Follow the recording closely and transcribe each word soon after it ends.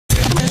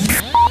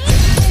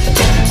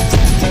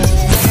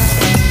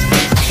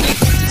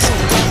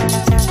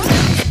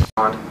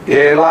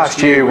Yeah,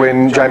 last year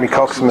when Jamie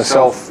Cox and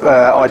myself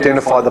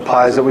identified the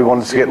players that we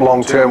wanted to get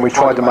long term, we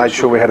tried to make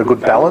sure we had a good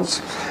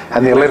balance.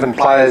 And the 11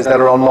 players that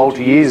are on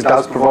multi-years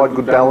does provide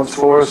good balance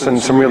for us and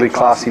some really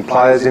classy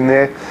players in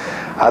there.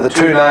 The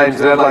two names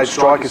that Adelaide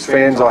Strikers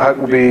fans I hope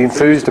will be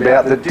enthused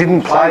about that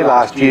didn't play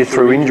last year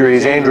through injury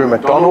is Andrew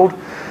McDonald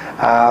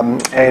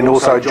and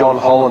also John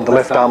Holland, the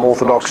left-arm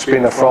orthodox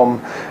spinner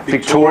from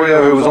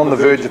Victoria, who was on the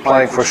verge of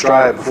playing for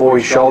Australia before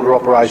his shoulder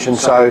operation.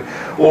 So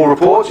all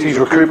reports, he's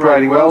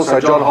recuperating well, so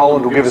John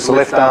Holland will give us a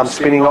left-arm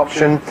spinning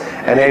option,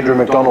 and Andrew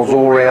McDonald's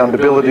all-round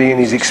ability and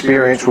his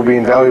experience will be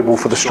invaluable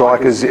for the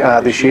Strikers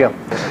this year.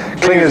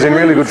 Klinger's in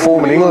really good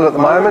form in England at the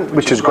moment,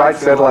 which is great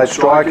for Adelaide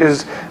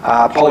Strikers,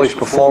 polished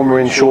performer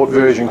in short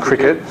version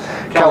cricket.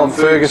 Callum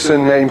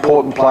Ferguson, an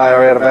important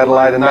player out of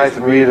Adelaide, and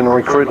Nathan Reardon, a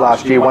recruit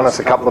last year, won us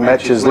a couple of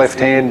matches,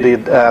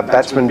 left-handed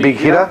batsman, big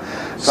hitter.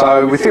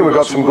 So we think we've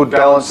got some good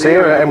balance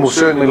there, and we'll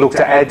certainly look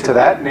to add to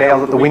that now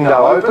that the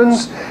window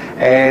opens.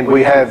 And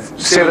we have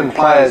 7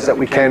 players that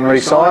we can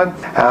re-sign.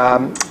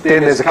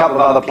 Then there's a couple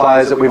of other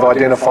players that we've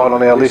identified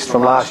on our list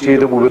from last year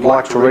that we would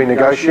like to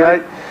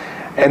renegotiate.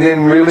 And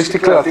then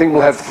realistically, I think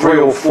we'll have 3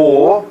 or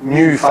 4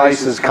 new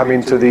faces come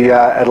into the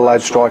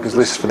Adelaide Strikers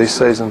list for this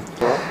season.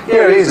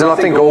 Yeah, it is, and I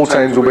think all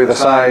teams will be the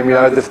same. You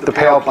know, the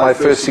power play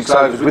first 6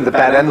 overs with the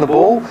bat and the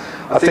ball.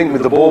 I think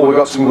with the ball we've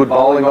got some good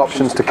bowling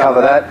options to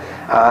cover that.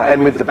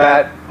 And with the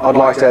bat, I'd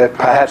like to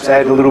perhaps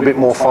add a little bit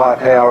more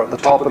firepower at the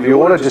top of the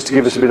order, just to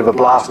give us a bit of a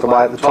blast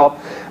away at the top.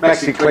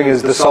 Maxi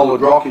Klinger's the solid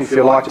rock, if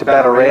you like, to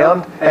bat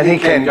around, and he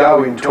can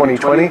go in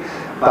 2020.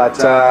 But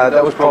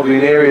that was probably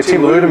an area.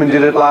 Tim Ludeman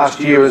did it last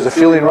year as a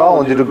fill-in role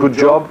and did a good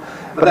job.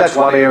 But that's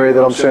one area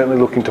that I'm certainly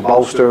looking to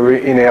bolster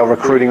in our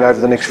recruiting over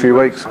the next few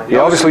weeks. Yeah,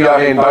 obviously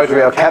Johan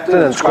Boter, our captain,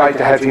 and it's great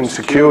to have him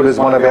secured as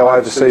one of our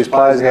overseas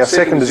players. In our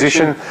second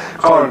position,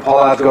 Kyron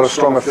Pollard's got a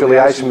strong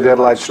affiliation with the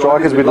Adelaide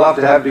Strikers. We'd love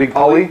to have Big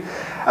Polly.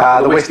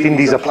 The West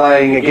Indies are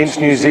playing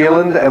against New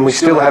Zealand and we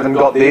still haven't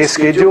got their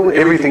schedule.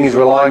 Everything is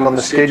relying on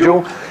the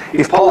schedule.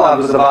 If Pollard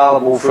was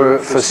available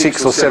for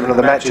 6 or 7 of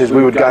the matches,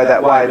 we would go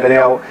that way, but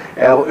our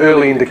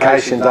early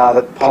indications are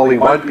that Polly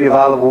won't be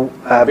available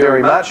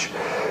very much.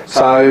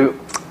 So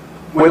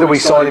whether we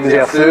sign him as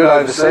our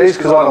 3rd overseas,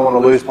 because I don't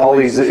want to lose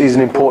Polly, is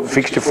an important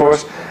fixture for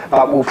us,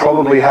 but we'll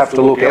probably have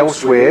to look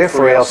elsewhere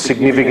for our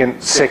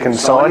significant second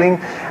signing.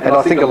 And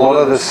I think a lot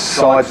of the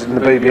sides in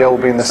the BBL will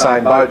be in the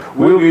same boat.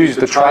 We'll use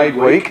the trade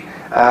week,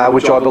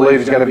 which I believe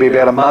is going to be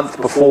about a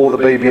month before the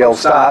BBL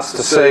starts,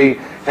 to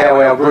see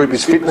how our group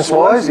is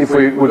fitness-wise, if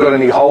we've got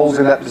any holes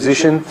in that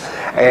position,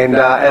 and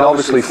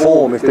obviously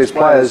form. If there's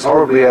players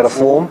horribly out of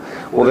form,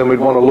 well then we'd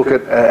want to look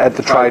at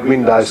the trade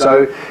window.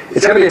 So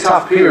it's going to be a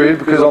tough period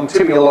because I'm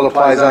tipping a lot of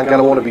players aren't going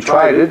to want to be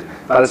traded,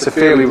 but it's a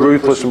fairly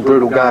ruthless and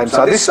brutal game.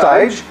 So at this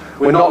stage,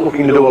 we're not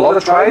looking to do a lot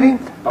of trading,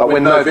 but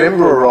when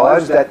November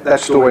arrives, that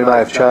story may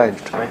have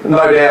changed.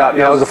 No doubt,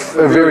 you know, it was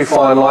a very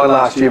fine line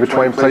last year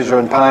between pleasure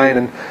and pain,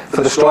 and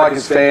for the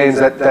Strikers fans,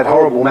 that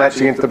horrible match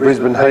against the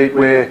Brisbane Heat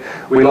where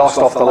we lost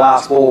off the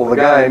last ball of the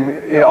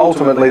game,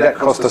 ultimately that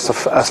cost us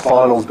a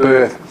finals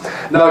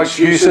berth. No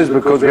excuses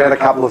because we had a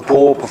couple of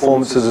poor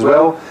performances as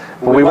well.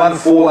 Well, we won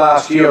 4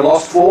 last year,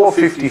 lost 4,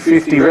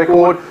 50-50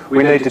 record.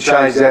 We need to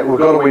change that. We've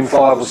got to win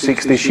 5 or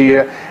 6 this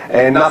year,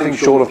 and nothing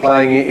short of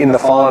playing in the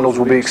finals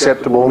will be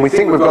acceptable. And we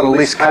think we've got a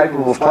list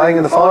capable of playing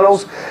in the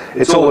finals.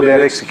 It's all about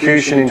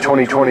execution in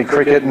 2020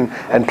 cricket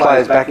and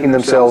players backing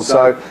themselves.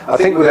 So I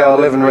think with our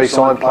 11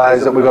 re-signed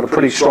players that we've got a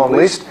pretty strong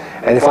list,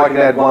 and if I can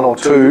add 1 or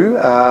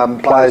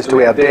 2 players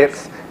to our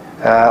depth,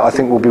 I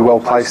think we'll be well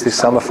placed this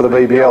summer for the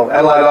BBL.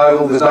 Adelaide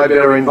Oval, there's no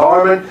better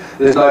environment,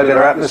 there's no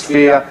better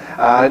atmosphere,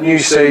 new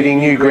seating,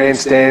 new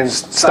grandstands,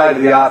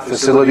 state-of-the-art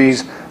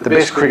facilities, the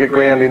best cricket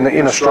ground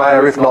in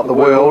Australia, if not the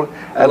world.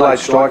 Adelaide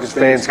Strikers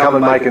fans, come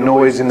and make a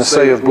noise in the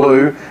sea of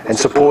blue and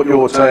support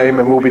your team,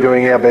 and we'll be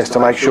doing our best to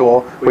make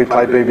sure we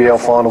play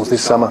BBL finals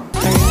this summer.